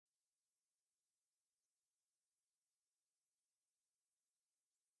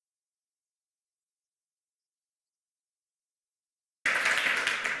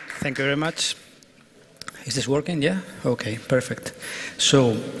Thank you very much. Is this working? Yeah? Okay, perfect.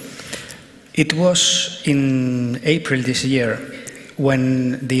 So, it was in April this year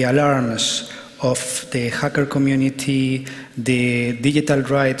when the alarms of the hacker community, the digital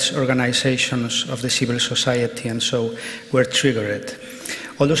rights organizations of the civil society and so were triggered.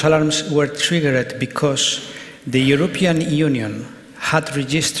 All those alarms were triggered because the European Union had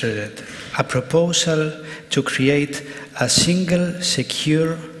registered a proposal to create a single,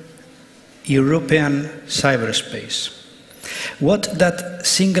 secure European cyberspace. What that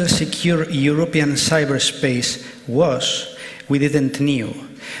single, secure European cyberspace was, we didn't know,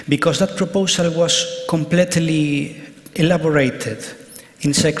 because that proposal was completely elaborated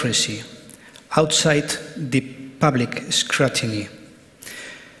in secrecy, outside the public scrutiny.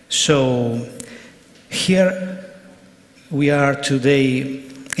 So, here we are today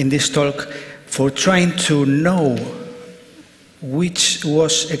in this talk for trying to know which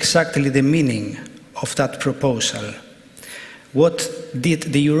was exactly the meaning of that proposal. What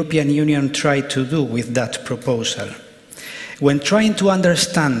did the European Union try to do with that proposal? When trying to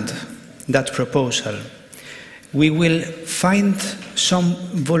understand that proposal, we will find some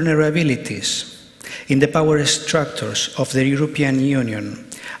vulnerabilities in the power structures of the European Union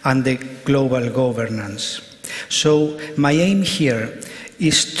and the global governance. So my aim here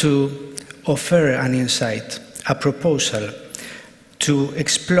is to offer an insight, a proposal to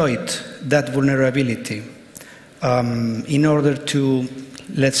exploit that vulnerability in order to,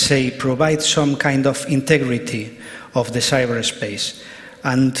 let's say, provide some kind of integrity of the cyberspace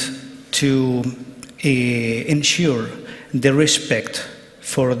and to ensure the respect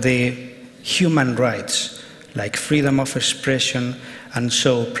for the human rights, like freedom of expression and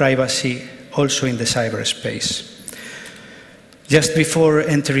so privacy also in the cyberspace. Just before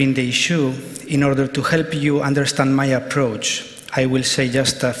entering the issue, in order to help you understand my approach, I will say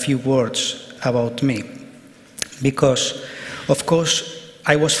just a few words about me. Because, of course,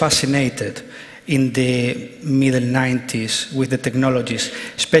 I was fascinated in the middle 90s with the technologies,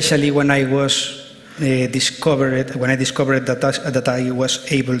 especially when I discovered that I was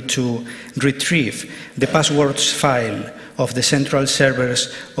able to retrieve the passwords file of the central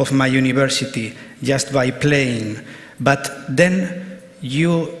servers of my university just by playing. But then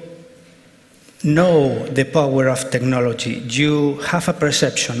you know the power of technology. You have a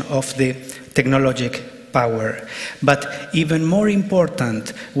perception of the technologic power. But even more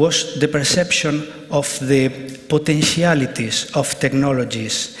important was the perception of the potentialities of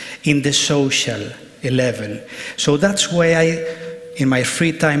technologies in the social level. So that's why I, in my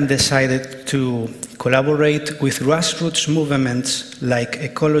free time, decided to collaborate with grassroots movements like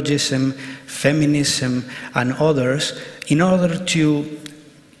ecologism, feminism, and others in order to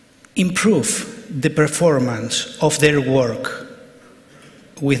improve the performance of their work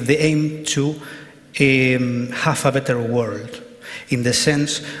with the aim to have a better world in the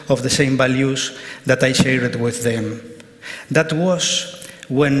sense of the same values that I shared with them. That was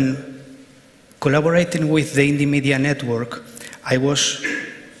when, collaborating with the Indie Media Network, I was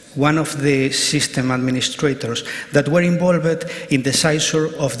one of the system administrators that were involved in the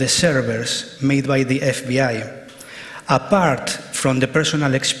seizure of the servers made by the FBI. Apart from the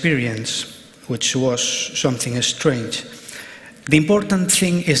personal experience, which was something strange, the important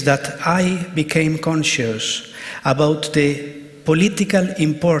thing is that I became conscious about the political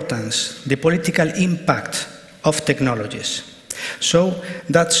importance, the political impact of technologies. So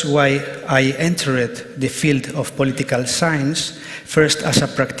that's why I entered the field of political science, first as a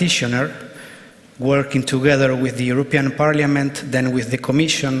practitioner, working together with the European Parliament, then with the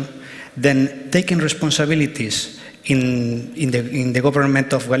Commission, then taking responsibilities in the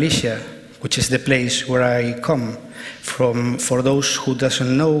government of Galicia, which is the place where I come from. For those who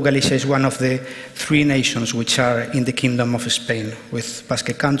doesn't know, Galicia is one of the three nations which are in the Kingdom of Spain, with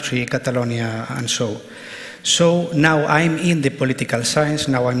Basque Country, Catalonia, and so. So now I'm in the political science.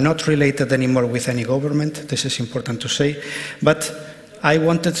 Now I'm not related anymore with any government. This is important to say. But I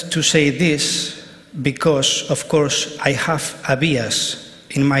wanted to say this because, of course, I have a bias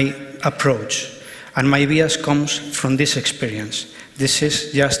in my approach. And my bias comes from this experience. This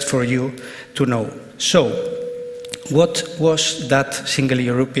is just for you to know. So, what was that single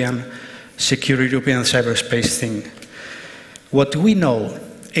European, secure European cyberspace thing? What we know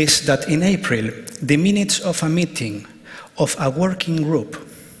is that in April, the minutes of a meeting of a working group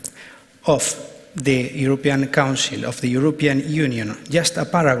of the European Council, of the European Union, just a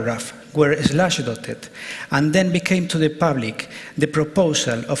paragraph, were slash-dotted, and then became to the public the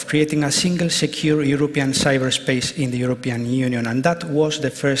proposal of creating a single secure European cyberspace in the European Union, and that was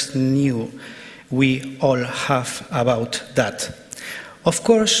the first news we all have about that. Of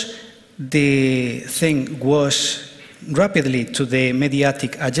course, the thing was rapidly to the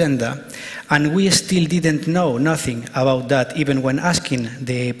mediatic agenda, and we still didn't know nothing about that, even when asking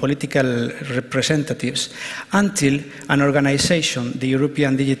the political representatives, until an organization, the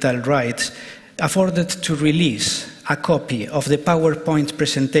European Digital Rights, afforded to release a copy of the PowerPoint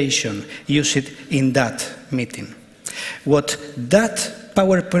presentation used in that meeting. What that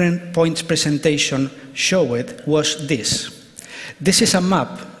PowerPoint presentation showed was this. This is a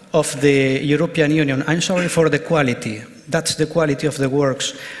map of the European Union. I'm sorry for the quality. That's the quality of the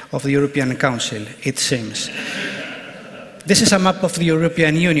works of the European Council, it seems. This is a map of the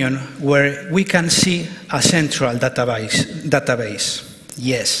European Union where we can see a central database.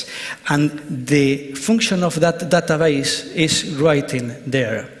 Yes, and the function of that database is right in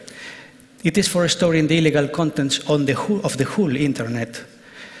there. It is for storing the illegal contents of the whole internet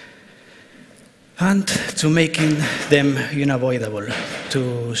and to making them unavoidable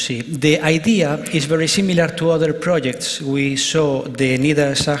to see. The idea is very similar to other projects. We saw the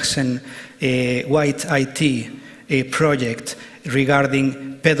Niedersachsen White IT project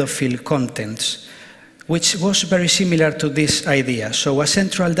regarding pedophile contents, which was very similar to this idea. So a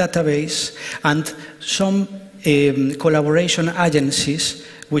central database and some collaboration agencies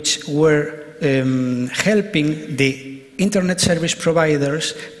which were helping the internet service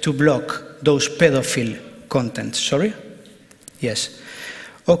providers to block those pedophile contents. Sorry? Yes.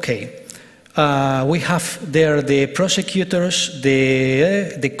 Okay. We have there the prosecutors,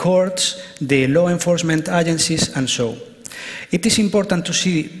 the courts, the law enforcement agencies, and so. It is important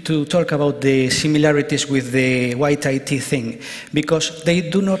to talk about the similarities with the white IT thing, because they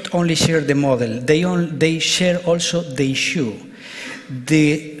do not only share the model, they share also the issue.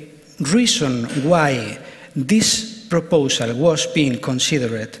 The reason why this proposal was being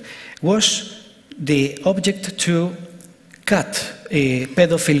considered was the object to cut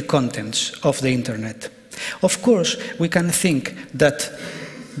pedophile contents of the internet. Of course, we can think that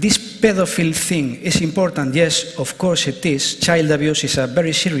this pedophile thing is important. Yes, of course it is. Child abuse is a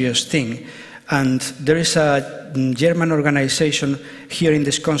very serious thing. And there is a German organization here in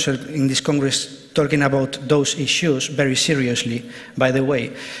this Congress talking about those issues very seriously, by the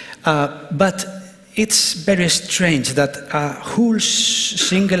way. But it's very strange that a whole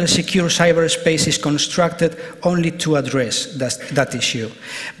single secure cyberspace is constructed only to address that issue.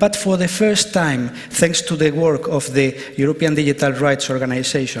 But for the first time, thanks to the work of the European Digital Rights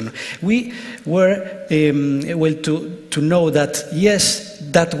Organization, we were able to know that, yes,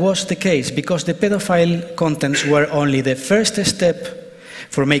 that was the case, because the pedophile contents were only the first step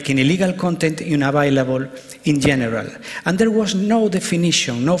for making illegal content unavailable in general. And there was no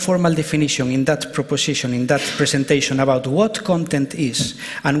definition, no formal definition in that proposition, in that presentation about what content is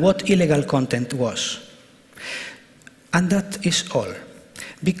and what illegal content was. And that is all.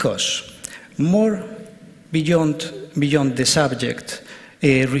 Because more beyond the subject,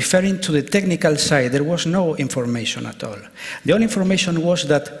 referring to the technical side, there was no information at all. The only information was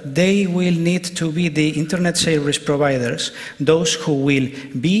that they will need to be the internet service providers, those who will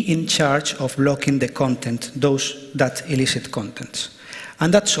be in charge of blocking the content, that illicit contents.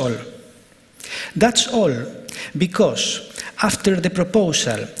 And that's all. That's all because after the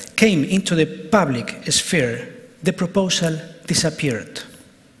proposal came into the public sphere, the proposal disappeared.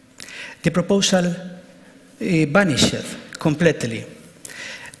 The proposal vanished completely.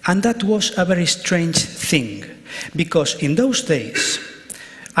 And that was a very strange thing, because in those days,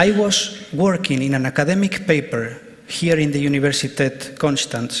 I was working in an academic paper here in the Universität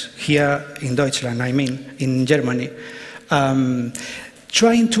Konstanz, here in Deutschland, I mean, in Germany,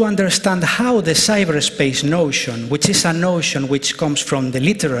 trying to understand how the cyberspace notion, which is a notion which comes from the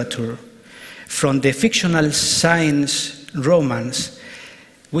literature, from the fictional science romance,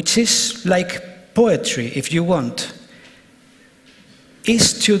 which is like poetry, if you want,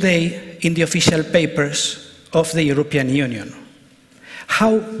 is today in the official papers of the European Union.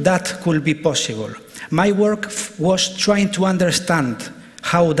 How that could be possible? My work was trying to understand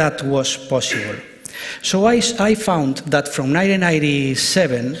how that was possible. So I found that from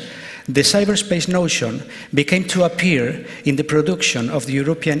 1997, the cyberspace notion began to appear in the production of the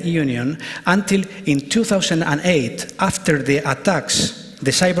European Union until in 2008, after the attacks, the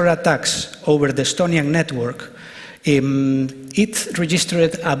cyber attacks over the Estonian network, it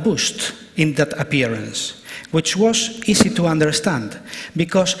registered a boost in that appearance, which was easy to understand,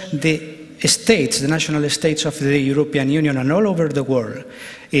 because the states, the national states of the European Union and all over the world,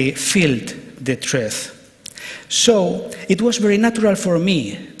 filled the threat. So it was very natural for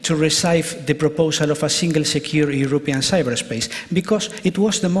me to receive the proposal of a single secure European cyberspace, because it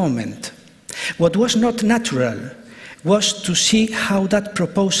was the moment. What was not natural was to see how that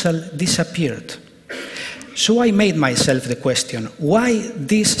proposal disappeared. So I made myself the question, why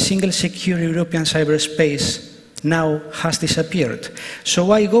this single secure European cyberspace now has disappeared?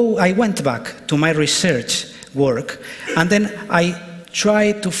 So I went back to my research work, and then I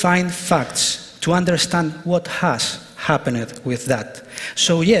tried to find facts to understand what has happened with that.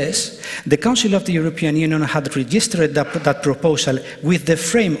 So yes, the Council of the European Union had registered that proposal with the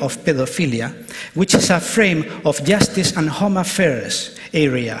frame of pedophilia, which is a frame of justice and home affairs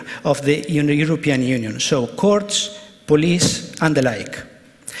area of the European Union, so courts, police, and the like.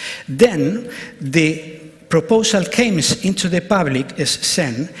 Then the proposal came into the public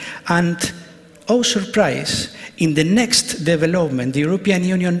scene, and oh surprise, in the next development, the European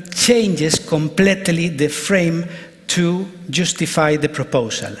Union changes completely the frame to justify the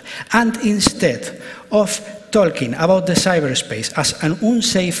proposal. And instead of talking about the cyberspace as an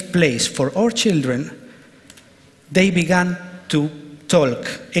unsafe place for our children, they began to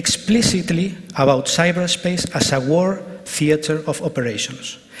talk explicitly about cyberspace as a war theater of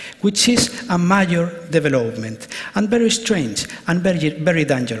operations, which is a major development and very strange and very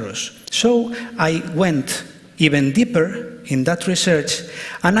dangerous. So I went even deeper in that research,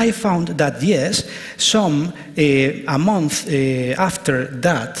 and I found that yes, a month after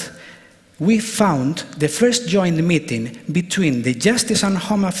that, we found the first joint meeting between the Justice and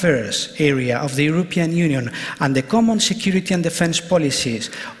Home Affairs area of the European Union and the Common Security and Defence Policies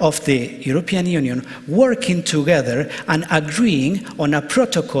of the European Union working together and agreeing on a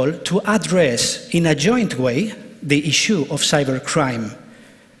protocol to address in a joint way the issue of cybercrime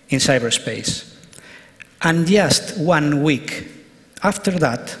in cyberspace. And just 1 week after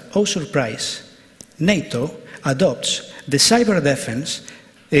that, oh surprise, NATO adopts the cyber defense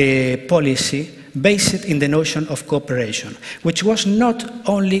policy based in the notion of cooperation, which was not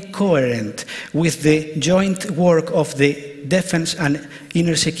only coherent with the joint work of the defense and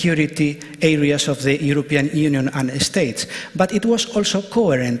inner security areas of the European Union and states, but it was also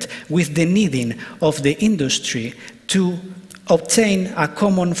coherent with the needing of the industry to obtain a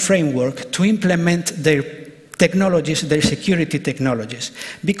common framework to implement their technologies, their security technologies.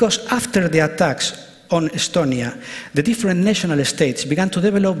 Because after the attacks on Estonia, the different national states began to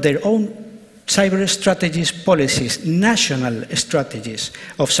develop their own cyber strategies, policies, national strategies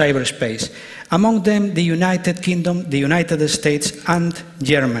of cyberspace. Among them, the United Kingdom, the United States, and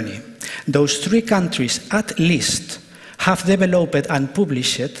Germany. Those 3 countries, at least, have developed and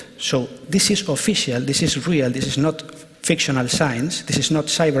published it. So this is official, this is real, this is not fictional science, this is not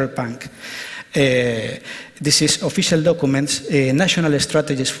cyberpunk. This is official documents, national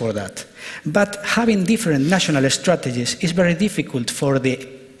strategies for that. But having different national strategies is very difficult for the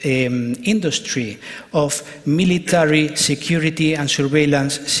industry of military security and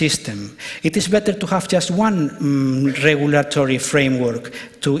surveillance system. It is better to have just one regulatory framework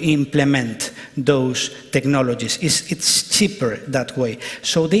to implement those technologies. It's cheaper that way.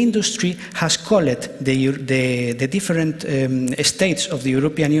 So the industry has called the different states of the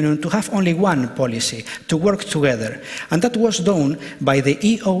European Union to have only one policy, to work together. And that was done by the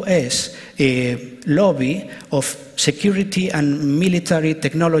EOS lobby of security and military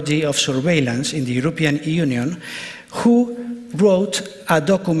technology of surveillance in the European Union, who wrote a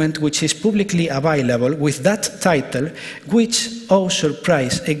document which is publicly available with that title, which, oh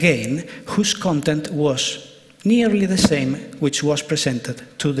surprise again, whose content was nearly the same which was presented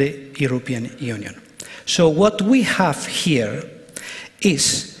to the European Union. So what we have here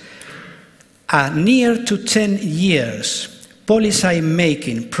is a near to 10 years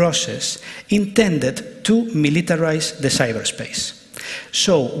policy-making process intended to militarize the cyberspace.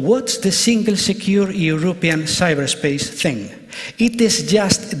 So what's the single secure European cyberspace thing? It is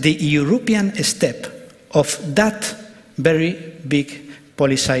just the European step of that very big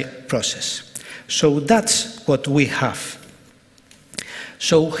policy process. So that's what we have.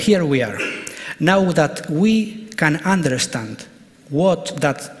 So here we are. Now that we can understand what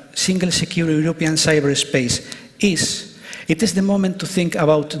that single secure European cyberspace is, it is the moment to think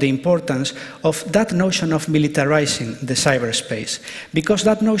about the importance of that notion of militarizing the cyberspace. Because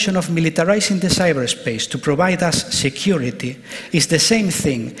that notion of militarizing the cyberspace to provide us security is the same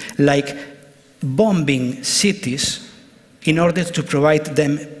thing like bombing cities in order to provide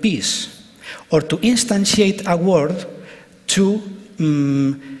them peace, or to instantiate a world to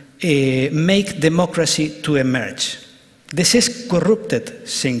make democracy to emerge. This is corrupted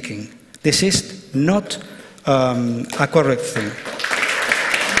thinking. This is not a correct thing.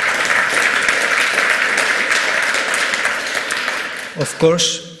 Of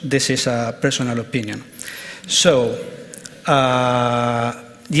course, this is a personal opinion. So,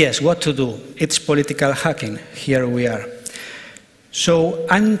 yes, what to do? It's political hacking. Here we are. So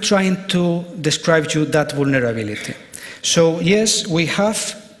I'm trying to describe to you that vulnerability. So yes, we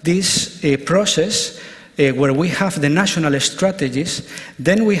have this process where we have the national strategies,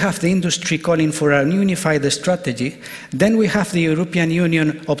 then we have the industry calling for a unified strategy, then we have the European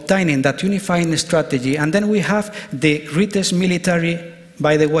Union obtaining that unifying strategy, and then we have the greatest military,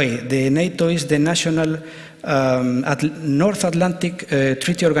 by the way, the NATO is the national North Atlantic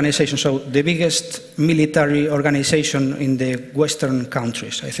Treaty Organization, so the biggest military organization in the Western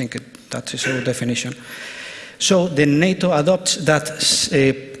countries. I think that is our definition. So the NATO adopts that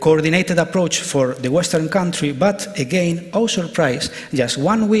coordinated approach for the Western country, but again, oh surprise, just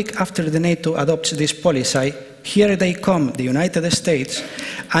 1 week after the NATO adopts this policy, here they come, the United States,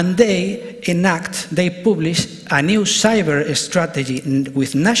 and they enact, they publish a new cyber strategy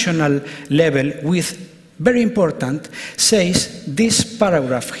with national level, with, very important, says this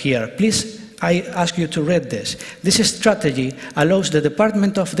paragraph here. Please, I ask you to read this. This strategy allows the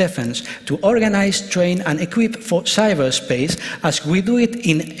Department of Defense to organize, train, and equip for cyberspace as we do it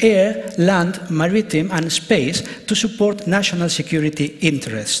in air, land, maritime, and space to support national security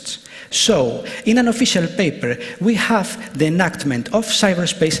interests. So, in an official paper, we have the enactment of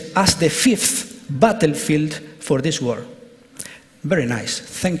cyberspace as the 5th battlefield for this war. Very nice.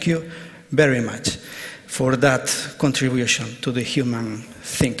 Thank you very much for that contribution to the human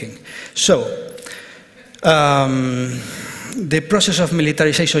thinking. So, the process of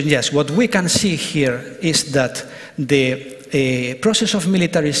militarization, yes, what we can see here is that the process of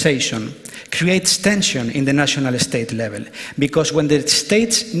militarization creates tension in the national state level, because when the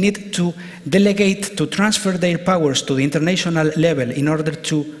states need to delegate, to transfer their powers to the international level in order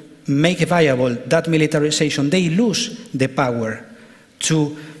to make viable that militarization, they lose the power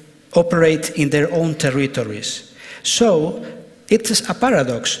to operate in their own territories. So it is a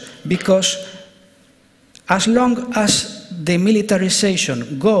paradox, because as long as the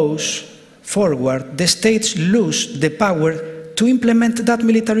militarization goes forward, the states lose the power to implement that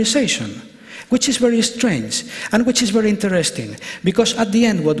militarization, which is very strange and which is very interesting, because at the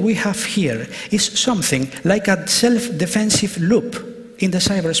end what we have here is something like a self-defensive loop in the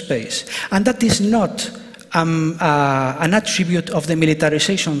cyberspace, and that is not an attribute of the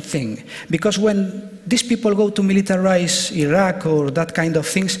militarization thing, because when these people go to militarize Iraq or that kind of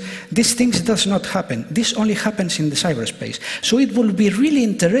things, these things does not happen. This only happens in the cyberspace. So it will be really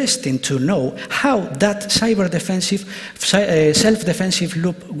interesting to know how that self-defensive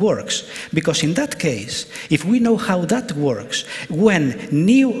loop works, because in that case, if we know how that works, when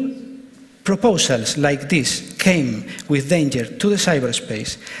new proposals like this came with danger to the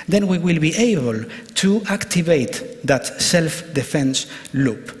cyberspace, then we will be able to activate that self-defense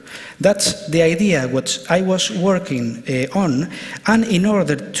loop. That's the idea what I was working on, and in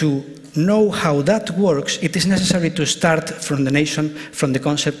order to know how that works, it is necessary to start from the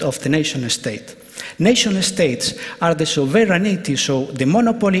concept of the nation-state. Nation-states are the sovereignty, so the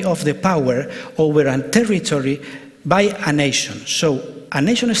monopoly of the power over a territory by a nation. So a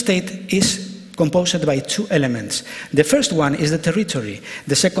nation-state is composed by 2 elements. The first one is the territory.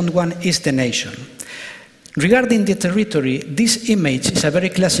 The second one is the nation. Regarding the territory, this image is a very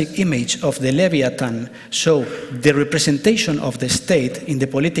classic image of the Leviathan, so the representation of the state in the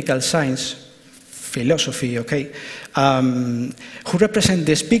political science, philosophy, okay, who represent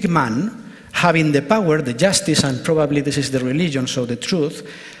this big man having the power, the justice, and probably this is the religion, so the truth,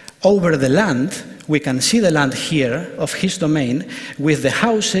 over the land. We can see the land here of his domain with the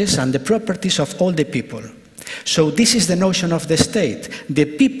houses and the properties of all the people. So this is the notion of the state. The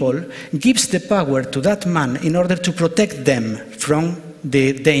people gives the power to that man in order to protect them from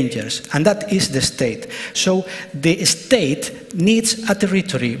the dangers, and that is the state. So the state needs a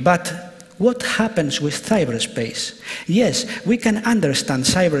territory, but what happens with cyberspace? Yes, we can understand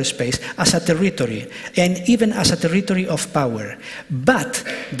cyberspace as a territory, and even as a territory of power. But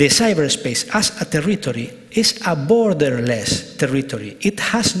the cyberspace as a territory is a borderless territory. It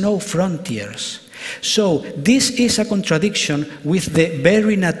has no frontiers. So this is a contradiction with the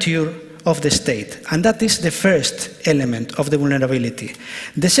very nature of the state, and that is the first element of the vulnerability.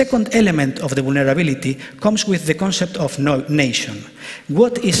 The second element of the vulnerability comes with the concept of nation.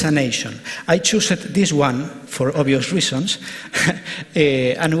 What is a nation? I chose this one for obvious reasons,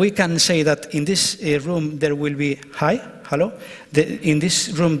 and we can say that in this room there will be, hello? In this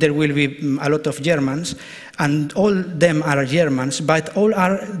room there will be a lot of Germans, and all them are Germans, but all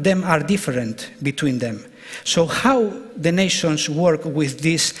them are different between them. So how the nations work with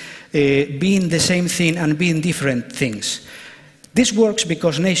this being the same thing and being different things? This works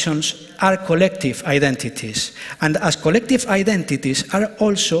because nations are collective identities, and as collective identities are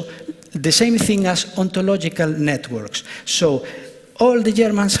also the same thing as ontological networks. So all the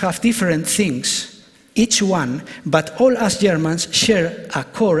Germans have different things, each one, but all us Germans share a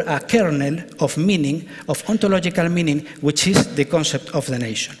core, a kernel of meaning, of ontological meaning, which is the concept of the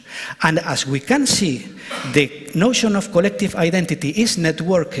nation. And as we can see, the notion of collective identity is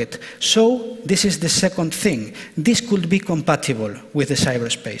networked, so this is the second thing. This could be compatible with the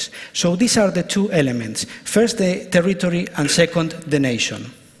cyberspace. So these are the two elements. First, the territory, and second, the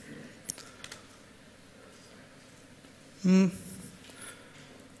nation.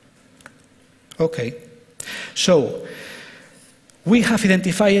 Okay, so we have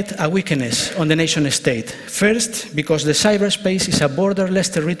identified a weakness on the nation state. First, because the cyberspace is a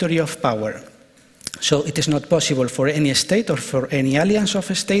borderless territory of power. So it is not possible for any state or for any alliance of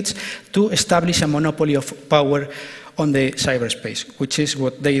states to establish a monopoly of power on the cyberspace, which is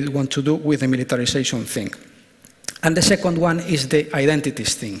what they want to do with the militarization thing. And the second one is the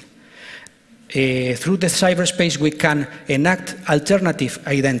identities thing. Through the cyberspace, we can enact alternative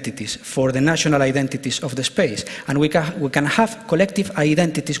identities for the national identities of the space. And we can have collective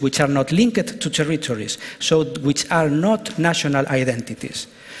identities which are not linked to territories, so which are not national identities.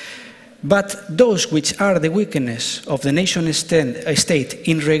 But those which are the weakness of the nation state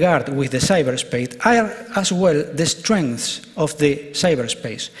in regard with the cyberspace are as well the strengths of the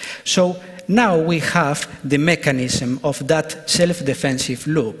cyberspace. So now we have the mechanism of that self-defensive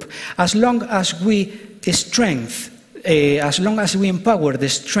loop. As long as we empower the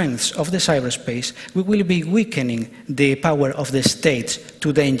strengths of the cyberspace, we will be weakening the power of the states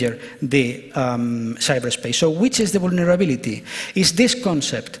to danger the cyberspace. So which is the vulnerability? Is this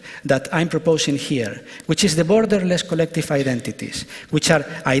concept that I'm proposing here, which is the borderless collective identities, which are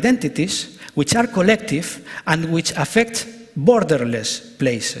identities which are collective and which affect borderless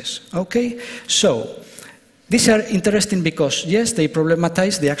places. Okay? So these are interesting because, yes, they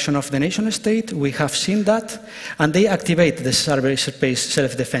problematize the action of the nation state, we have seen that, and they activate the cyberspace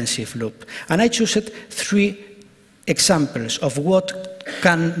self-defensive loop. And I chose three examples of what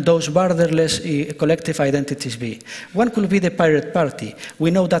can those borderless collective identities be. One could be the pirate party. We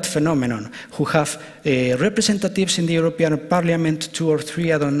know that phenomenon, who have representatives in the European Parliament, 2 or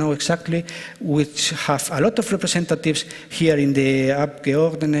 3, I don't know exactly, which have a lot of representatives here in the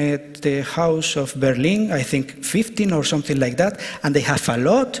Abgeordnete House of Berlin, I think 15 or something like that, and they have a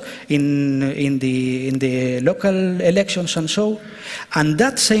lot in the local elections and so. And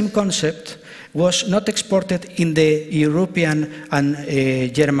that same concept was not exported in the European and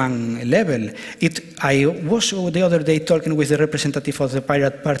German level. I was the other day talking with the representative of the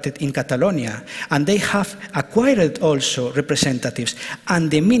Pirate Party in Catalonia, and they have acquired also representatives,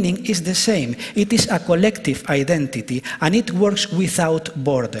 and the meaning is the same. It is a collective identity, and it works without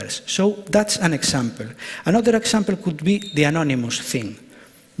borders. So that's an example. Another example could be the anonymous thing.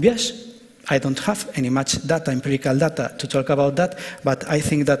 Yes? I don't have any much data, empirical data, to talk about that, but I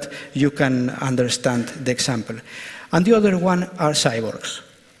think that you can understand the example. And the other one are cyborgs.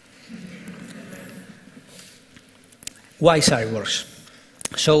 Why cyborgs?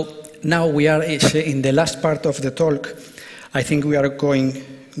 So now we are in the last part of the talk. I think we are going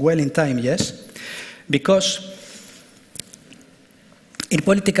well in time, yes? Because in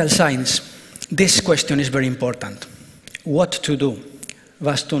political science, this question is very important. What to do?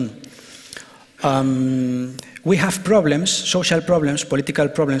 Was tun? We have problems, social problems, political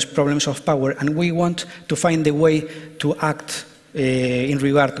problems, problems of power, and we want to find a way to act in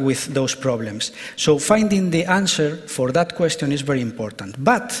regard with those problems. So finding the answer for that question is very important.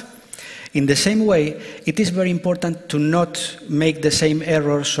 But in the same way, it is very important to not make the same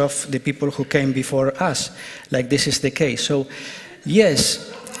errors of the people who came before us, like this is the case. So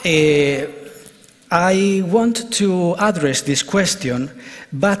yes, I want to address this question,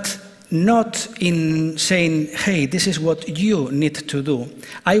 but not in saying, hey, this is what you need to do.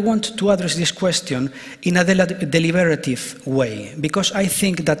 I want to address this question in a deliberative way, because I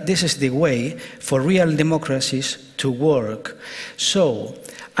think that this is the way for real democracies to work. So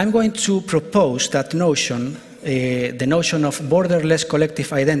I'm going to propose that notion, the notion of borderless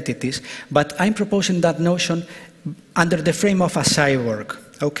collective identities, but I'm proposing that notion under the frame of a cyborg,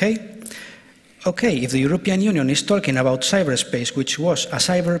 okay? Okay, if the European Union is talking about cyberspace, which was a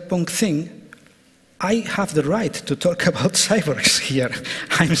cyberpunk thing, I have the right to talk about cyborgs here.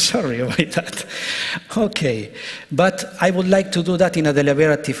 I'm sorry about that. Okay, but I would like to do that in a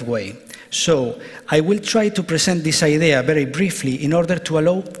deliberative way. So I will try to present this idea very briefly in order to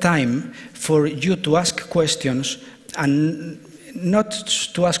allow time for you to ask questions, and not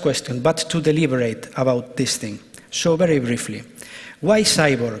to ask questions, but to deliberate about this thing. So very briefly. Why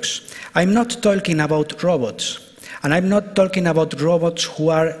cyborgs? I'm not talking about robots, and I'm not talking about robots who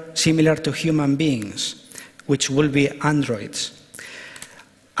are similar to human beings, which will be androids.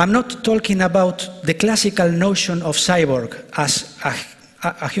 I'm not talking about the classical notion of cyborg as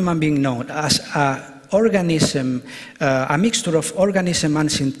a human being known, as an organism, a mixture of organism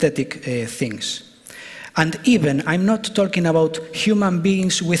and synthetic things. And even, I'm not talking about human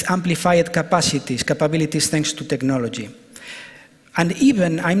beings with amplified capabilities thanks to technology. And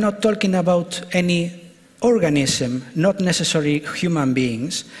even, I'm not talking about any organism, not necessarily human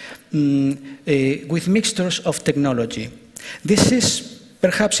beings, with mixtures of technology. This is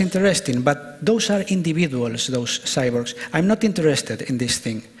perhaps interesting, but those are individuals, those cyborgs. I'm not interested in this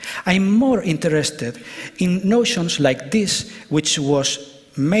thing. I'm more interested in notions like this, which was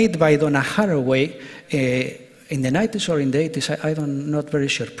made by Donna Haraway in the 90s or in the 80s, I'm not very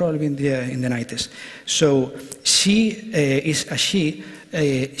sure, probably in the 90s. So she is a she,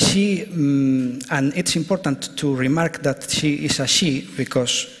 and it's important to remark that she is a she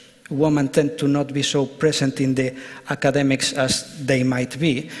because women tend to not be so present in the academics as they might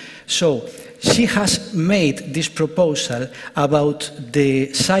be. So she has made this proposal about the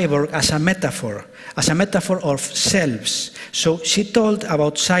cyborg as a metaphor of selves. So she told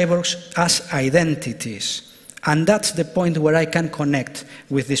about cyborgs as identities. And that's the point where I can connect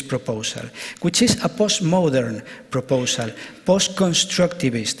with this proposal, which is a postmodern proposal,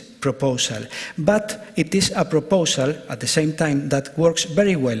 post-constructivist proposal. But it is a proposal, at the same time, that works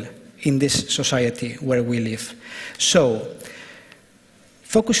very well in this society where we live. So,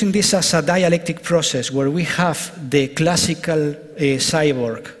 focusing this as a dialectic process where we have the classical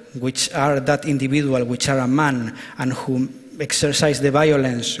cyborg, which are that individual, which are a man, and who exercise the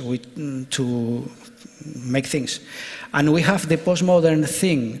violence to make things. And we have the postmodern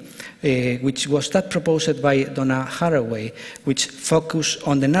thing, which was that proposed by Donna Haraway, which focused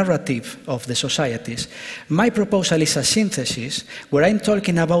on the narrative of the societies. My proposal is a synthesis where I'm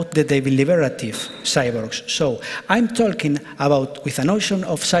talking about the deliberative cyborgs. So I'm talking about with a notion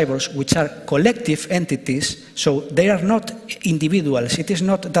of cyborgs which are collective entities, so they are not individuals. It is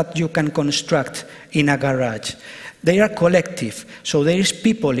not that you can construct in a garage. They are collective, so there is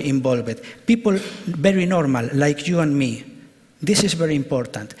people involved, people very normal, like you and me. This is very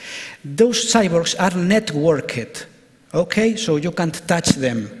important. Those cyborgs are networked, okay? So you can't touch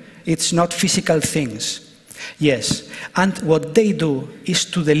them. It's not physical things. Yes, and what they do is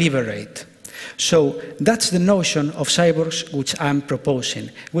to deliberate. So that's the notion of cyborgs which I'm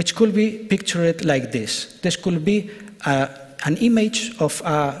proposing, which could be pictured like this. This could be an image of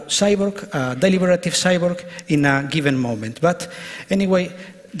a cyborg, a deliberative cyborg in a given moment. But anyway,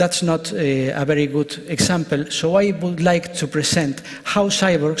 that's not a very good example, so I would like to present how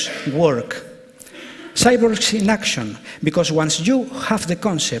cyborgs work. Cyborgs in action, because once you have the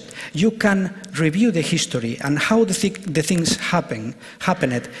concept, you can review the history and how the things happened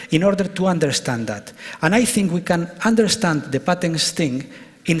in order to understand that. And I think we can understand the patents thing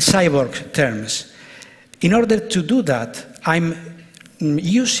in cyborg terms. In order to do that, I'm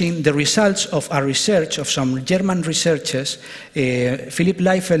using the results of a research of some German researchers, Philipp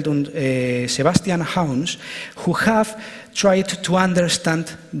Leifeld and Sebastian Hauns, who have tried to understand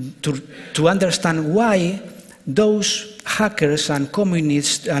why those hackers and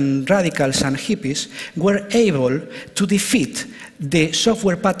communists and radicals and hippies were able to defeat the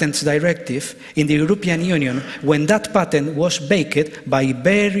Software Patents Directive in the European Union when that patent was backed by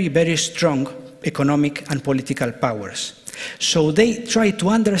very, very strong economic and political powers. So they try to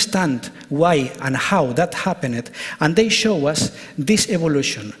understand why and how that happened, and they show us this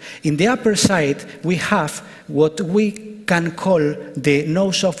evolution. In the upper side, we have what we can call the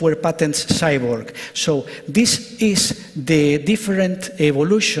no software patents cyborg. So this is the different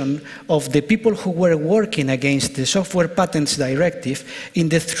evolution of the people who were working against the Software Patents Directive in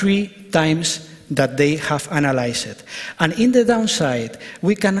the 3 times that they have analyzed. And in the downside,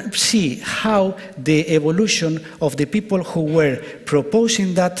 we can see how the evolution of the people who were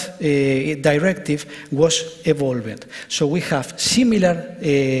proposing that directive was evolved. So we have similar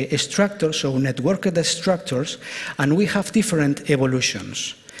structures, so networked structures, and we have different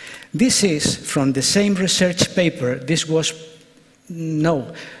evolutions. This is from the same research paper. This was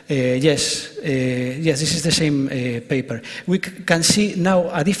yes, this is the same paper. We can see now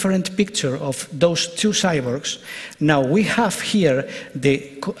a different picture of those 2 cyborgs. Now we have here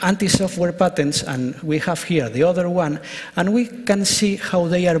the anti-software patents, and we have here the other one, and we can see how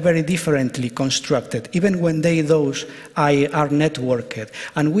they are very differently constructed, even when those are networked.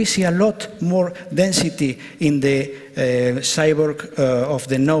 And we see a lot more density in the cyborg of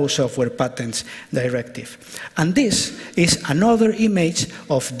the no software patents directive. And this is another image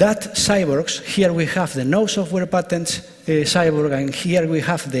of that cyborgs. Here we have the no software patents cyborg, and here we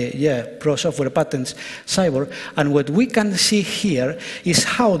have the pro software patents cyborg. And what we can see here is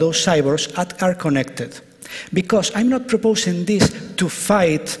how those cyborgs are connected. Because I'm not proposing this to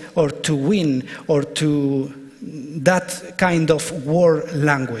fight or to win or to that kind of war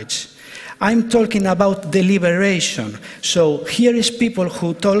language. I'm talking about deliberation. So here is people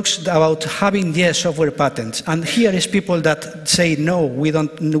who talks about having yes software patents, and here is people that say no, we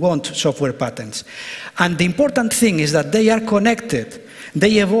don't want software patents. And the important thing is that they are connected.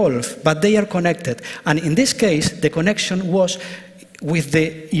 They evolve, but they are connected. And in this case, the connection was with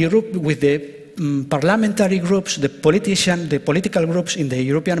the parliamentary groups, the political groups in the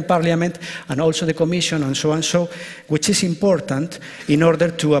European Parliament, and also the Commission, and so on, which is important in order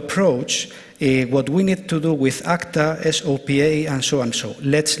to approach what we need to do with ACTA, SOPA, and so on. So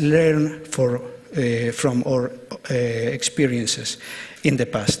let's learn from our experiences in the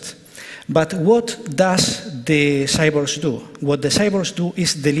past. But what does the cyborgs do? What the cyborgs do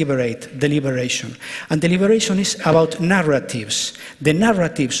is deliberation. And deliberation is about narratives, the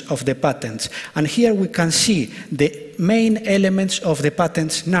narratives of the patents. And here we can see the main elements of the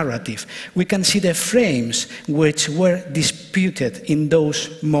patents narrative. We can see the frames which were disputed in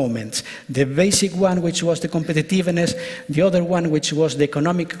those moments. The basic one, which was the competitiveness, the other one, which was the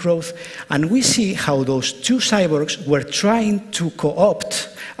economic growth. And we see how those two cyborgs were trying to co-opt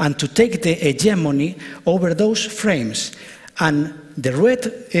and to take the hegemony over those frames. And the red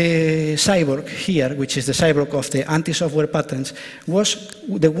cyborg here, which is the cyborg of the anti-software patents, was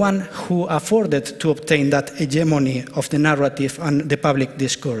the one who afforded to obtain that hegemony of the narrative and the public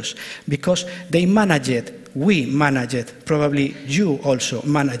discourse, because they managed it, we managed it, probably you also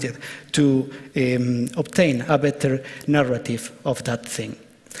managed it, to obtain a better narrative of that thing.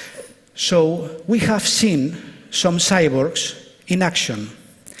 So we have seen some cyborgs in action.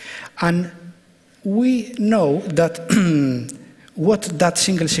 And we know that what that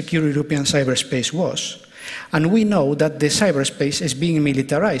single secure European cyberspace was. And we know that the cyberspace is being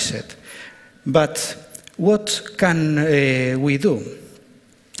militarized. But what can we do?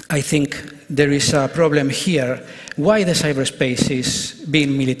 I think there is a problem here. Why the cyberspace is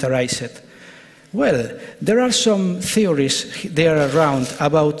being militarized? Well, there are some theories there around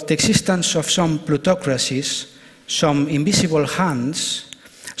about the existence of some plutocracies, some invisible hands,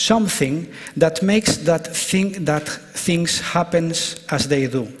 something that makes that things happen as they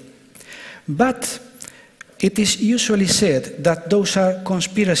do. But it is usually said that those are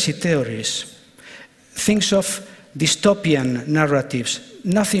conspiracy theories, things of dystopian narratives,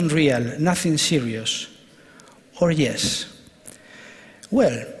 nothing real, nothing serious. Or yes?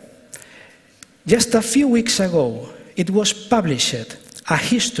 Well, just a few weeks ago, it was published a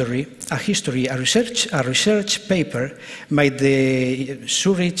research paper by the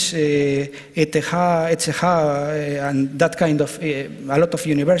Zurich, ETH, and that kind of, a lot of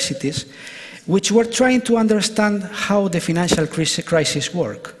universities, which were trying to understand how the financial crisis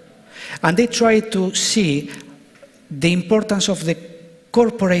work. And they tried to see the importance of the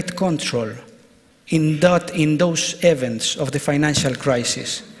corporate control in those events of the financial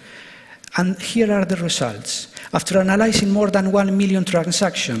crisis. And here are the results. After analyzing more than 1 million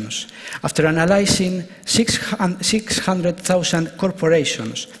transactions, after analyzing 600,000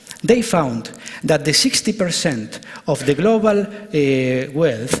 corporations, they found that the 60% of the global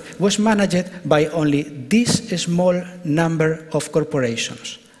wealth was managed by only this small number of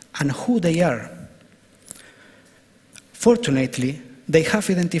corporations. And who they are? Fortunately, they have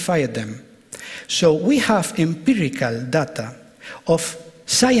identified them. So we have empirical data of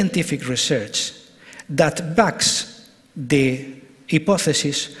scientific research that backs the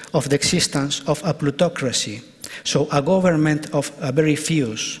hypothesis of the existence of a plutocracy, so a government of a very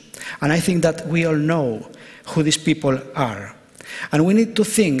few. And I think that we all know who these people are. And we need to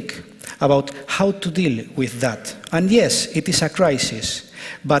think about how to deal with that. And yes, it is a crisis,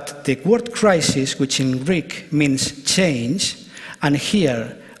 but the word crisis, which in Greek means change, and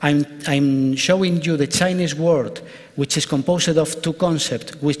here I'm showing you the Chinese word, which is composed of two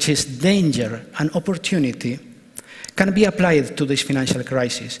concepts, which is danger and opportunity, can be applied to this financial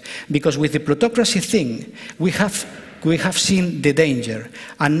crisis. Because with the plutocracy thing, we have seen the danger,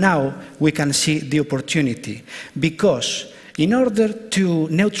 and now we can see the opportunity. Because in order to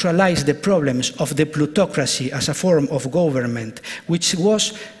neutralize the problems of the plutocracy as a form of government, which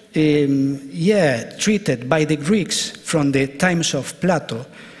was treated by the Greeks from the times of Plato,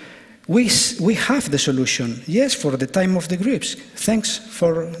 we have the solution, yes, for the time of the Greeks. Thanks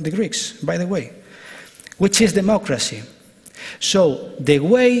for the Greeks, by the way. which is democracy. So the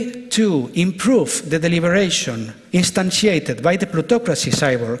way to improve the deliberation instantiated by the plutocracy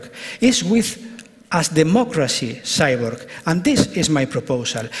cyborg is with as democracy cyborg, and this is my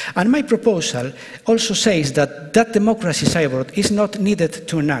proposal. And my proposal also says that that democracy cyborg is not needed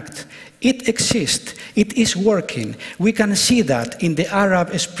to enact. It exists, it is working. We can see that in the Arab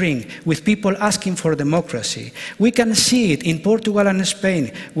Spring with people asking for democracy. We can see it in Portugal and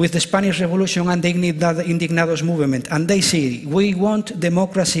Spain with the Spanish Revolution and the Indignados movement, and they say, we want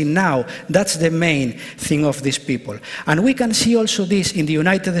democracy now. That's the main thing of these people. And we can see also this in the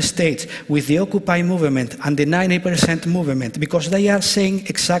United States with the Occupy movement and the 90% movement, because they are saying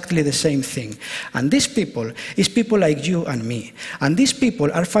exactly the same thing. And these people is people like you and me. And these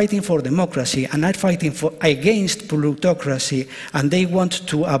people are fighting for democracy and are fighting against plutocracy, and they want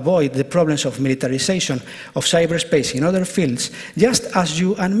to avoid the problems of militarization of cyberspace in other fields, just as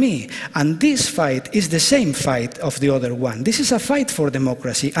you and me. And this fight is the same fight of the other one. This is a fight for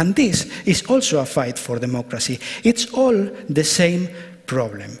democracy, and this is also a fight for democracy. It's all the same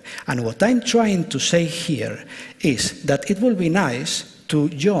problem. And what I'm trying to say here is that it will be nice to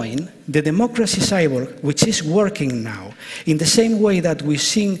join the democracy cyborg, which is working now, in the same way that we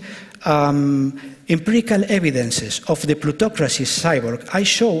see empirical evidences of the plutocracy cyborg. I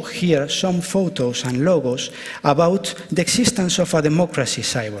show here some photos and logos about the existence of a democracy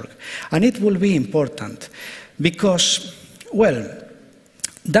cyborg. And it will be important because, well,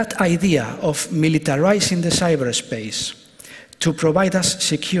 that idea of militarizing the cyberspace to provide us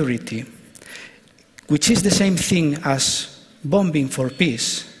security, which is the same thing as bombing for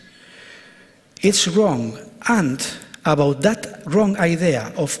peace, it's wrong. And about that wrong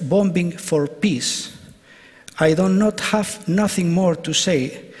idea of bombing for peace, I do not have nothing more to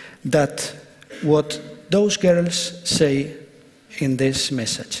say than what those girls say in this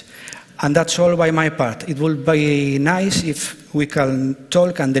message. And that's all by my part. It would be nice if we can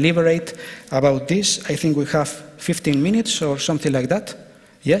talk and deliberate about this. I think we have 15 minutes or something like that.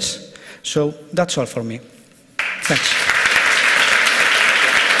 Yes? So that's all for me. Thanks.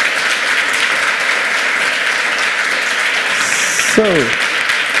 So,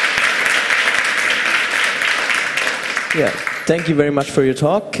 yeah, thank you very much for your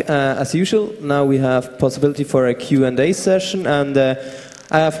talk. As usual, now we have possibility for a Q&A session, and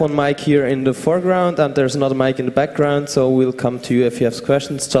I have one mic here in the foreground, and there's another mic in the background, so we'll come to you if you have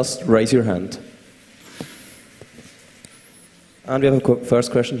questions. Just raise your hand. And we have a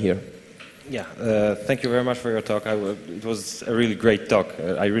first question here. Yeah, thank you very much for your talk. It was a really great talk.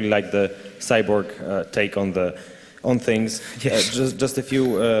 I really like the cyborg take on things. Yes. Just a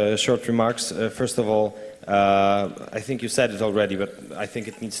few short remarks. First of all, I think you said it already, but I think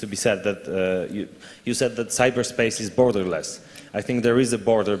it needs to be said that you said that cyberspace is borderless. I think there is a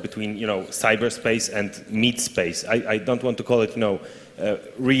border between, cyberspace and meat space. I don't want to call it,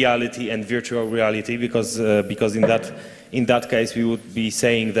 reality and virtual reality, because in that case we would be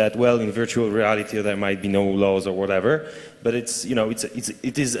saying that, well, in virtual reality there might be no laws or whatever, but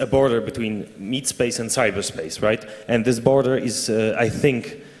it is a border between meat space and cyberspace, right? And this border is, I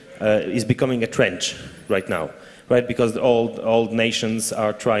think, is becoming a trench right now, right? Because all nations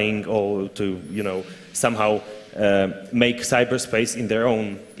are trying all to, somehow make cyberspace in their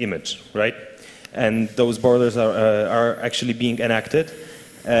own image, right? And those borders are actually being enacted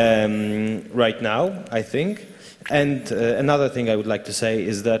right now, I think. And another thing I would like to say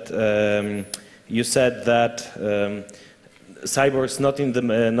is that you said that cyborgs not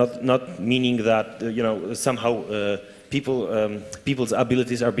meaning that somehow people's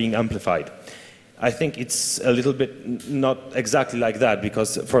abilities are being amplified. I think it's a little bit not exactly like that,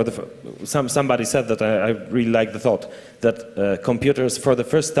 because somebody said that, I really like the thought that computers, for the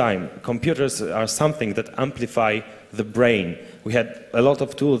first time, computers are something that amplify the brain. We had a lot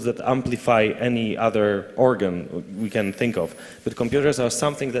of tools that amplify any other organ we can think of, but computers are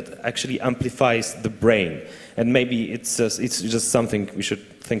something that actually amplifies the brain, and maybe it's just something we should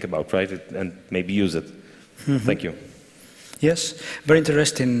think about, right? And maybe use it. Mm-hmm. Thank you. Yes, very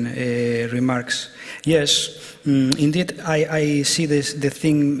interesting remarks. Yes, indeed, I see the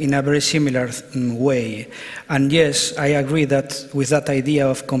thing in a very similar way. And yes, I agree that with that idea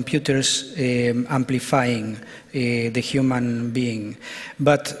of computers amplifying the human being.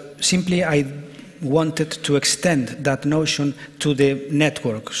 But simply I wanted to extend that notion to the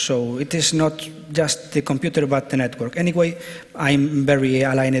network. So it is not just the computer, but the network. Anyway, I'm very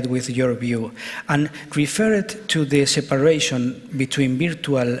aligned with your view. And referred to the separation between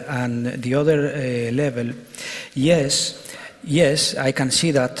virtual and the other level, yes, I can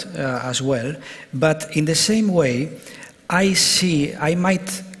see that as well. But in the same way, I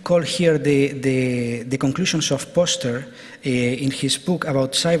might call here the conclusions of Poster in his book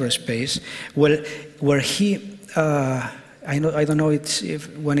about cyberspace, where he, I don't know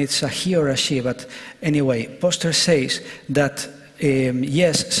when it's a he or a she, but anyway, Poster says that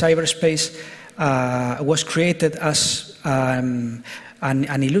yes, cyberspace was created as an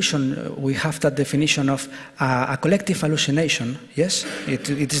illusion. We have that definition of a collective hallucination. Yes, it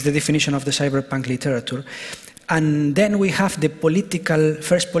is the definition of the cyberpunk literature. And then we have the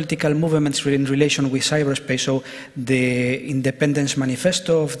first political movements in relation with cyberspace. So the Independence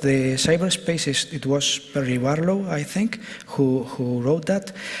Manifesto of the cyberspace, it was Perry Barlow, I think, who wrote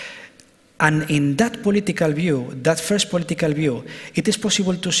that. And in that political view, that first political view, it is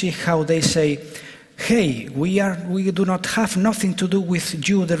possible to see how they say, hey, we do not have nothing to do with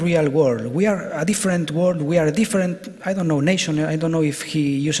you, the real world. We are a different world, we are a different, I don't know, nation, I don't know if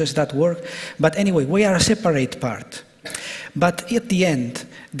he uses that word, but anyway, we are a separate part. But at the end,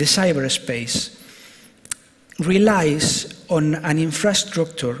 the cyberspace relies on an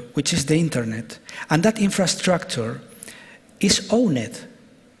infrastructure, which is the internet, and that infrastructure is owned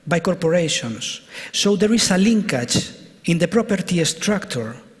by corporations. So there is a linkage in the property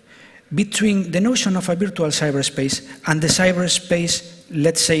structure between the notion of a virtual cyberspace and the cyberspace,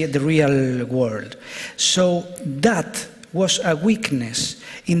 let's say, the real world. So that was a weakness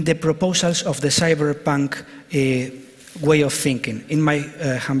in the proposals of the cyberpunk way of thinking, in my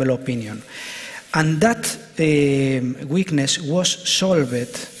humble opinion. And that weakness was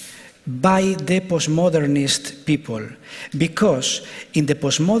solved by the postmodernist people, because in the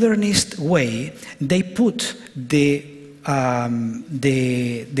postmodernist way, they put the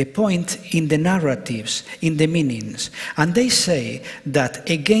point in the narratives, in the meanings. And they say that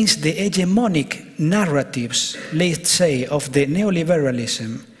against the hegemonic narratives, let's say, of the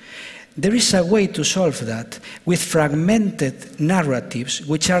neoliberalism, there is a way to solve that with fragmented narratives,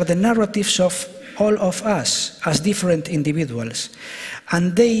 which are the narratives of all of us as different individuals.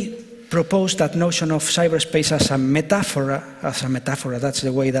 And they propose that notion of cyberspace as a metaphor, that's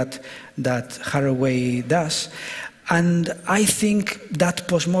the way that Haraway does. And I think that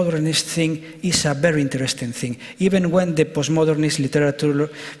postmodernist thing is a very interesting thing, even when the postmodernist literature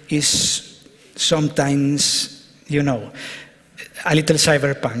is sometimes, you know, a little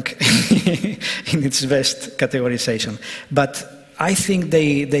cyberpunk in its best categorization. But I think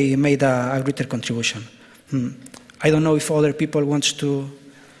they made a greater contribution. I don't know if other people want to,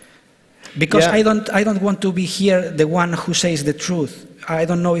 because yeah. I don't want to be here the one who says the truth. I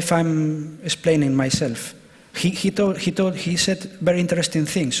don't know if I'm explaining myself. He said very interesting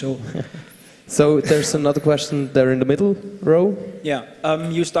things. So, so there's another question there in the middle row. Yeah,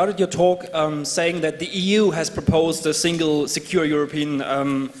 you started your talk saying that the EU has proposed a single secure European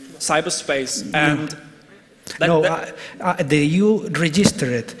cyberspace, and the EU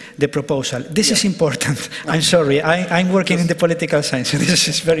registered the proposal. This is important. I'm sorry, I'm working in the political science. This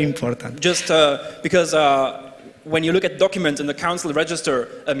is very important. Just because. When you look at documents in the Council Register,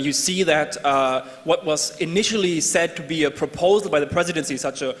 you see that what was initially said to be a proposal by the presidency,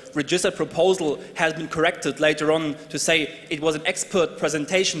 such a registered proposal, has been corrected later on to say it was an expert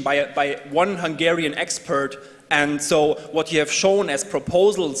presentation by one Hungarian expert. And so what you have shown as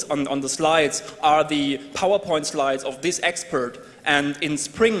proposals on the slides are the PowerPoint slides of this expert. And in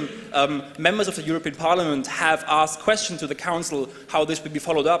spring, members of the European Parliament have asked questions to the Council how this would be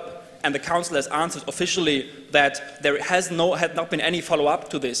followed up. And the Council has answered officially that there had not been any follow-up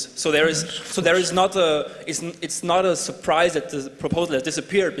to this. So it's not a surprise that the proposal has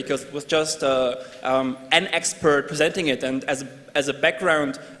disappeared, because it was just an expert presenting it. And as a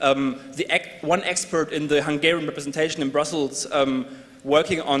background, one expert in the Hungarian representation in Brussels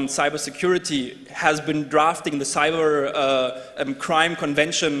working on cybersecurity has been drafting the cyber crime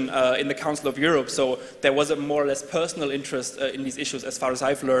convention in the Council of Europe. So there was a more or less personal interest in these issues, as far as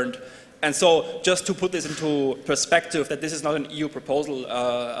I've learned. And so just to put this into perspective, that this is not an EU proposal,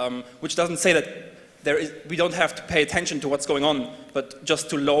 which doesn't say that we don't have to pay attention to what's going on, but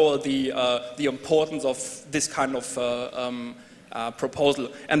just to lower the importance of this kind of proposal.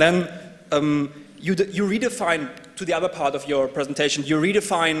 And then you redefine, to the other part of your presentation, you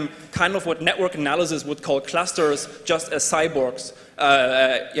redefine kind of what network analysis would call clusters just as cyborgs.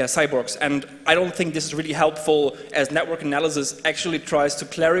 Cyborgs. And I don't think this is really helpful, as network analysis actually tries to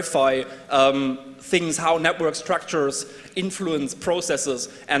clarify things, how network structures influence processes.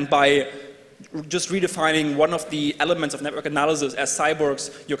 And by just redefining one of the elements of network analysis as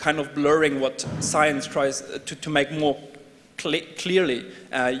cyborgs, you're kind of blurring what science tries to make more clearly.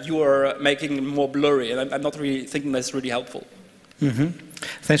 You are making it more blurry, and I'm not really thinking that's really helpful. Mm-hmm.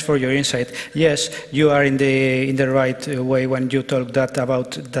 Thanks for your insight. Yes, you are in the right way when you talk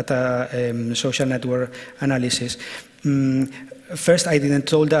about data social network analysis. First, I didn't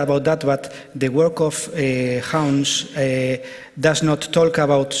told about that, but the work of Hans does not talk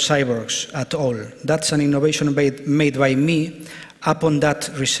about cyborgs at all. That's an innovation made by me upon that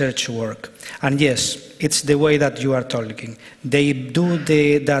research work. And yes, it's the way that you are talking. They do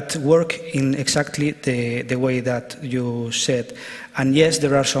that work in exactly the way that you said. And yes,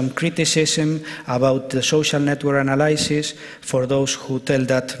 there are some criticism about the social network analysis for those who tell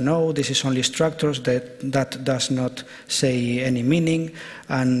that, no, this is only structures, that does not say any meaning.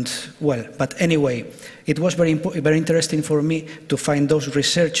 And, well, but anyway, it was very interesting for me to find those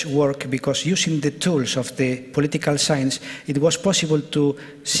research work, because using the tools of the political science, it was possible to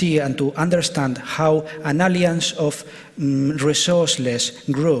see and to understand how an alliance of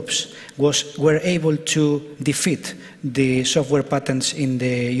resourceless groups were able to defeat the software patents in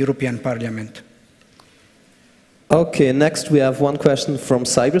the European Parliament. Okay, next we have one question from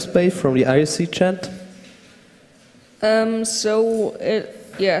Cyberspace, from the IRC chat.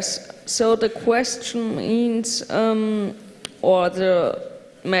 Yes, so the question means, or the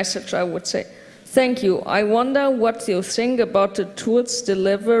message I would say, thank you. I wonder what you think about the tools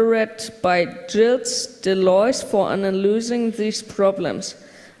delivered by Gilles Deleuze for analyzing these problems.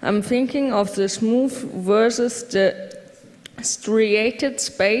 I'm thinking of the smooth versus the striated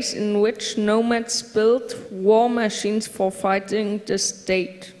space in which nomads built war machines for fighting the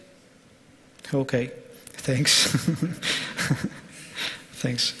state. Okay, thanks.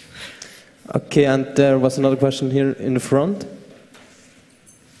 Thanks. Okay, and there was another question here in the front.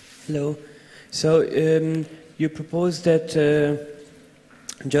 Hello. So you propose that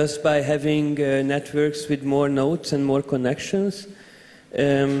just by having networks with more nodes and more connections,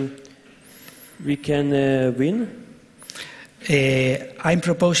 we can win? I'm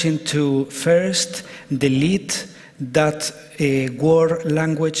proposing to first delete that war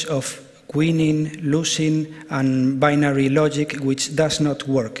language of winning, losing, and binary logic, which does not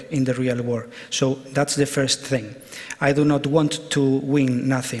work in the real war. So that's the first thing. I do not want to win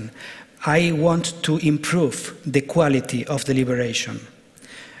nothing. I want to improve the quality of the liberation,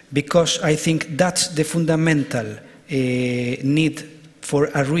 because I think that's the fundamental need for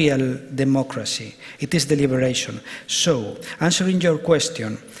a real democracy. It is the liberation. So, answering your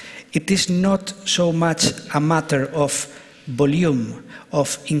question, it is not so much a matter of volume,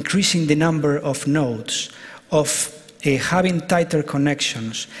 of increasing the number of nodes, of having tighter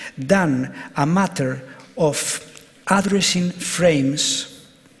connections, than a matter of addressing frames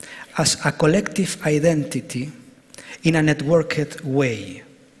as a collective identity in a networked way.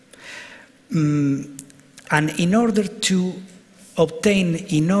 And in order to obtain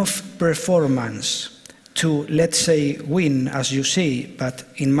enough performance to, let's say, win, as you say, but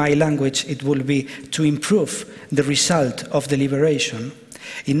in my language it will be to improve the result of the liberation,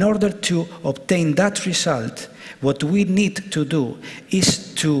 in order to obtain that result, what we need to do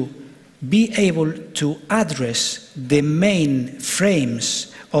is to be able to address the main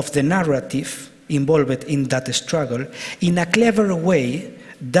frames of the narrative involved in that struggle in a clever way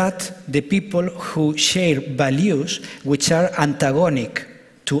that the people who share values which are antagonic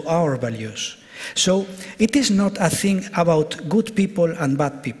to our values. So it is not a thing about good people and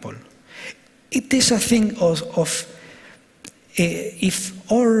bad people. It is a thing of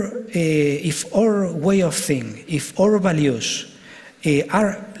if our way of thinking, if our values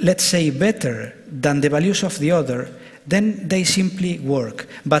are, let's say, better than the values of the other, then they simply work.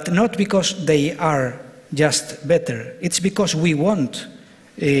 But not because they are just better. It's because we want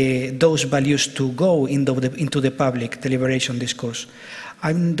those values to go into the public deliberation discourse.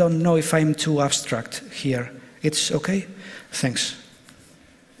 I don't know if I'm too abstract here. It's okay? Thanks.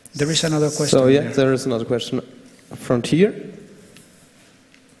 There is another question. So yeah, there is another question from here.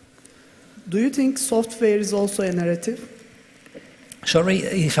 Do you think software is also a narrative? Sorry,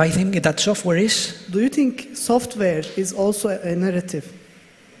 if I think that software is? Do you think software is also a narrative?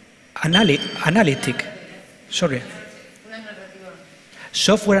 Analytic. Sorry.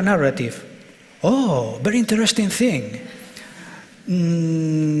 Software narrative. Oh, very interesting thing.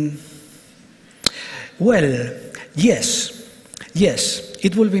 Well, yes. Yes,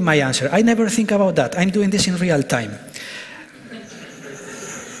 it will be my answer. I never think about that. I'm doing this in real time.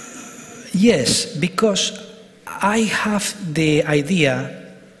 Yes, because I have the idea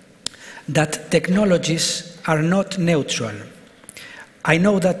that technologies are not neutral. I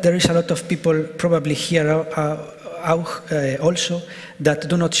know that there is a lot of people probably here also that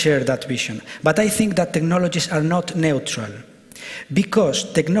do not share that vision. But I think that technologies are not neutral.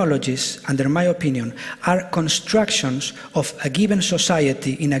 Because technologies, under my opinion, are constructions of a given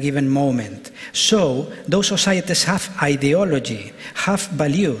society in a given moment. So those societies have ideology, have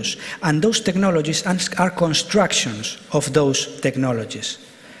values, and those technologies are constructions of those technologies.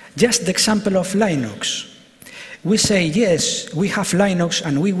 Just the example of Linux. We say, yes, we have Linux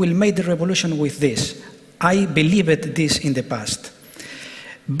and we will make the revolution with this. I believed this in the past.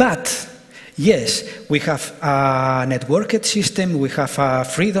 But, yes, we have a networked system, we have a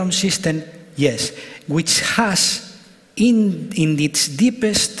freedom system, yes, which has, in its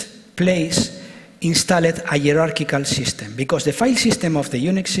deepest place, installed a hierarchical system. Because the file system of the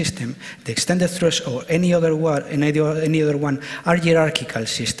Unix system, the extended thresh or any other one are hierarchical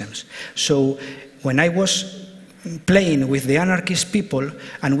systems. So when I was playing with the anarchist people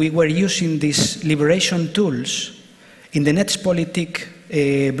and we were using these liberation tools, in the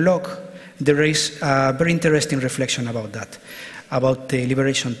Netzpolitik blog there is a very interesting reflection about that, about the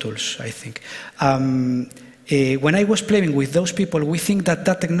liberation tools, I think. When I was playing with those people, we think that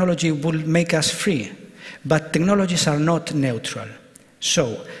that technology will make us free, but technologies are not neutral.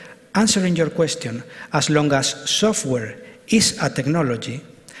 So, answering your question, as long as software is a technology,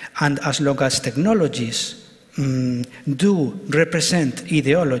 and as long as technologies do represent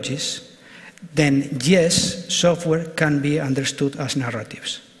ideologies, then yes, software can be understood as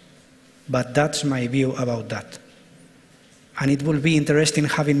narratives. But that's my view about that. And it will be interesting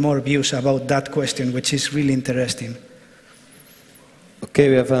having more views about that question, which is really interesting. Okay,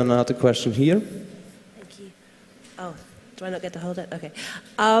 we have another question here. Thank you. Oh, do I not get to hold it? Okay.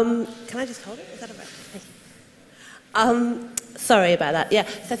 Can I just hold it? Is that all right? Thank you. Sorry about that. Yeah,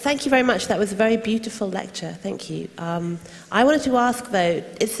 so thank you very much. That was a very beautiful lecture. Thank you. I wanted to ask, though,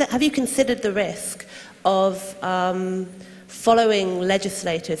 have you considered the risk of following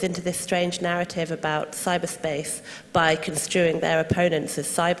legislators into this strange narrative about cyberspace by construing their opponents as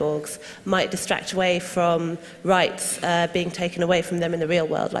cyborgs might distract away from rights being taken away from them in the real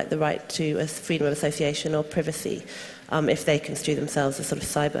world, like the right to freedom of association or privacy, if they construe themselves as sort of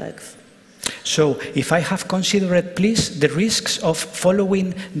cyborgs? So, if I have considered, please, the risks of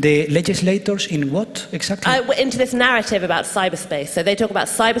following the legislators in what exactly? Into this narrative about cyberspace. So they talk about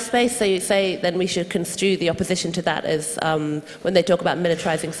cyberspace, so you say then we should construe the opposition to that as, when they talk about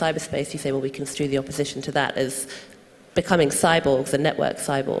militarizing cyberspace, you say, well, we construe the opposition to that as becoming cyborgs and network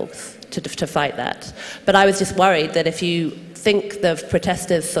cyborgs to fight that. But I was just worried that if you think the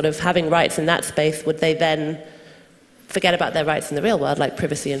protesters sort of having rights in that space, would they then forget about their rights in the real world, like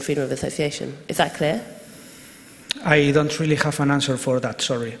privacy and freedom of association? Is that clear? I don't really have an answer for that,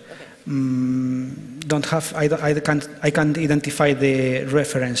 sorry. Okay. I can't identify the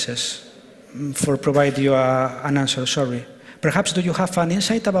references for provide you an answer, sorry. Perhaps do you have an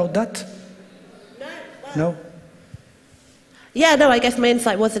insight about that? No. Well, no? Yeah, no, I guess my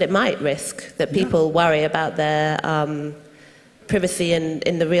insight was that it might risk that people worry about their privacy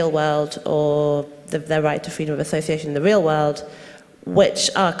in the real world or their right to freedom of association in the real world, which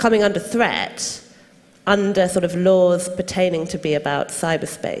are coming under threat under sort of laws pertaining to be about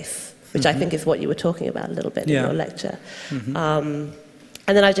cyberspace, which I think is what you were talking about a little bit in your lecture. And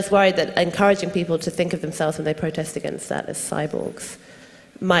then I just worried that encouraging people to think of themselves when they protest against that as cyborgs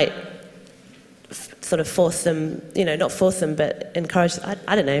might sort of force them, you know, not force them, but encourage,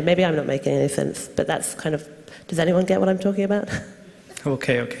 I don't know, maybe I'm not making any sense, but that's kind of, does anyone get what I'm talking about?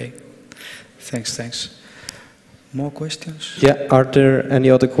 Okay. Thanks. More questions? Yeah, are there any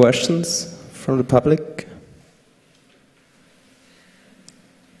other questions from the public?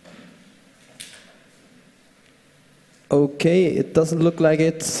 Okay, it doesn't look like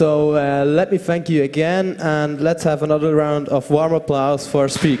it, so let me thank you again, and let's have another round of warm applause for our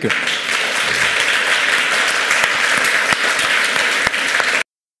speaker.